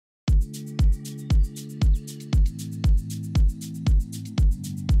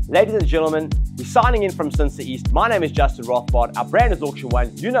Ladies and gentlemen, we're signing in from Cintsa East. My name is Justin Rothbard. Our brand is Auction One.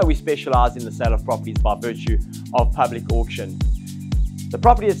 You know we specialize in the sale of properties by virtue of public auction. The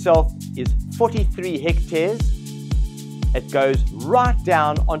property itself is 43 hectares. It goes right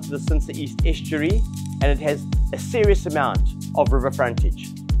down onto the Cintsa East estuary and it has a serious amount of river frontage.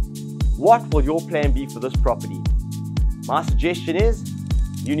 What will your plan be for this property? My suggestion is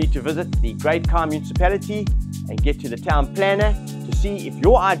you need to visit the Great Kei Municipality and get to the town planner to see if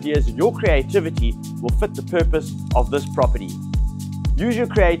your ideas and your creativity will fit the purpose of this property. Use your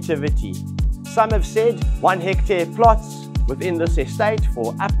creativity. Some have said 1 hectare plots within this estate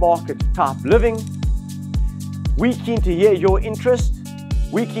for upmarket type living. We're keen to hear your interest.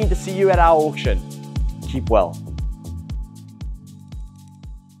 We're keen to see you at our auction. Keep well.